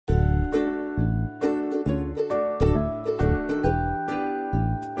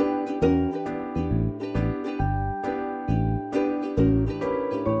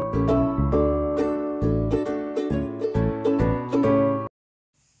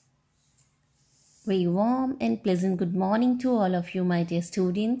Very warm and pleasant good morning to all of you, my dear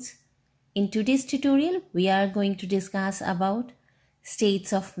students. In today's tutorial, we are going to discuss about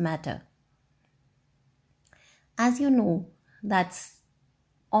states of matter. As you know, that's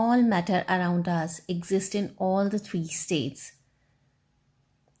all matter around us exists in all the three states.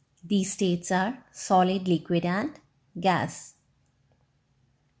 These states are solid, liquid, and gas.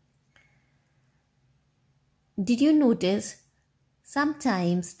 Did you notice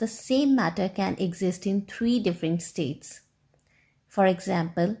sometimes the same matter can exist in three different states? For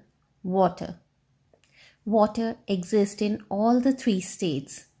example, water. Water exists in all the three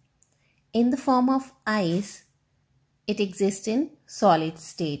states. In the form of ice, it exists in solid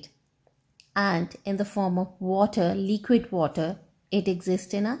state. And in the form of water, liquid water, it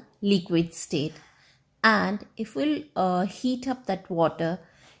exists in a liquid state. And if we'll heat up that water,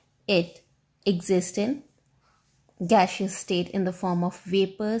 it exists in gaseous state in the form of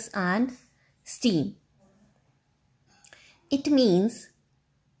vapors and steam. It means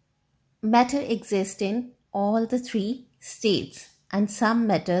matter exists in all the three states, and some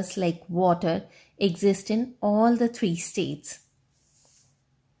matters like water exist in all the three states.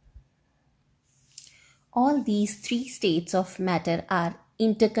 All these three states of matter are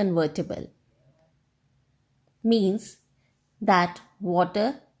interconvertible. Means that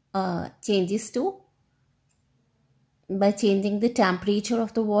water changes to, by changing the temperature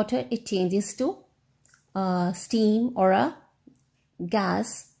of the water, it changes to steam or a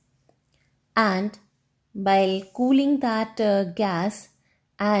gas, and by cooling that gas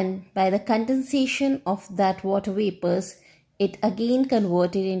and by the condensation of that water vapors, it again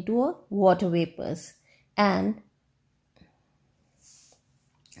converted into a water vapors, and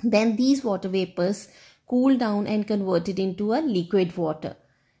then these water vapors cool down and converted into a liquid water,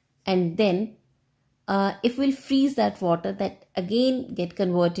 and then if we'll freeze that water, that again get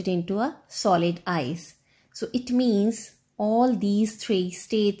converted into a solid ice. So it means all these three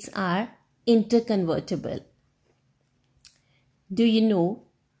states are interconvertible. Do you know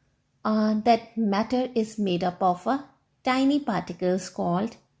that matter is made up of tiny particles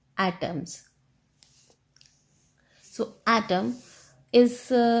called atoms? So atom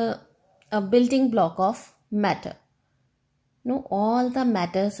is a building block of matter. No, all the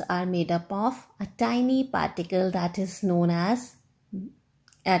matters are made up of a tiny particle that is known as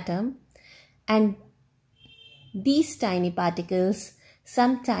atom, and these tiny particles,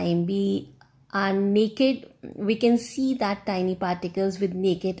 sometimes we are naked, we can see that tiny particles with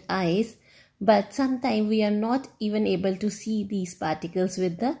naked eyes, but sometimes we are not even able to see these particles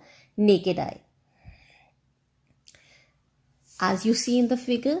with the naked eye. As you see in the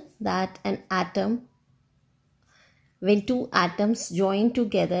figure, that an atom, when two atoms join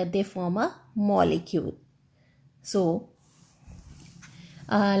together, they form a molecule. So,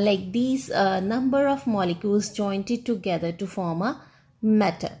 like these number of molecules joined together to form a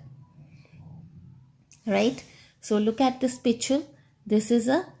matter. Right? So, look at this picture. This is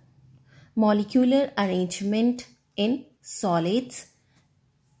a molecular arrangement in solids.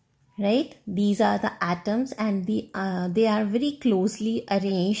 Right? These are the atoms, and they are very closely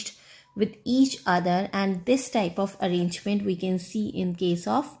arranged with each other, and this type of arrangement we can see in case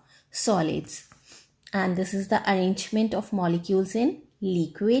of solids. And this is the arrangement of molecules in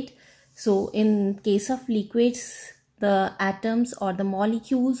liquid. So in case of liquids, the atoms or the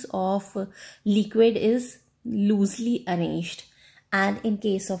molecules of liquid is loosely arranged, and in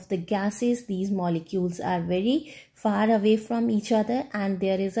case of the gases, these molecules are very far away from each other, and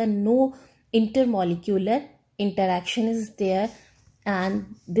there is a no intermolecular interaction is there,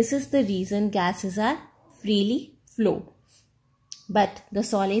 and this is the reason gases are freely flow. But the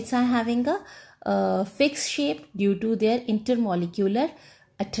solids are having a fixed shape due to their intermolecular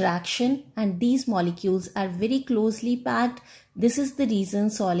attraction, and these molecules are very closely packed. This is the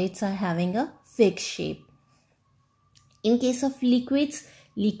reason solids are having a fixed shape. In case of liquids,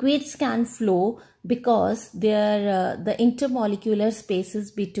 liquids can flow because the intermolecular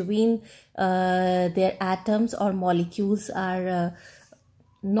spaces between their atoms or molecules are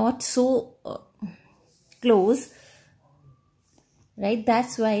not so close, right?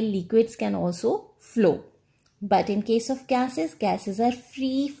 That's why liquids can also flow. But in case of gases, gases are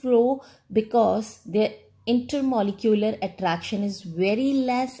free flow because their intermolecular attraction is very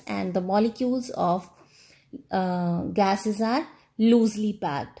less, and the molecules of gases are loosely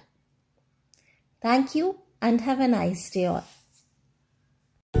packed. Thank you and have a nice day all.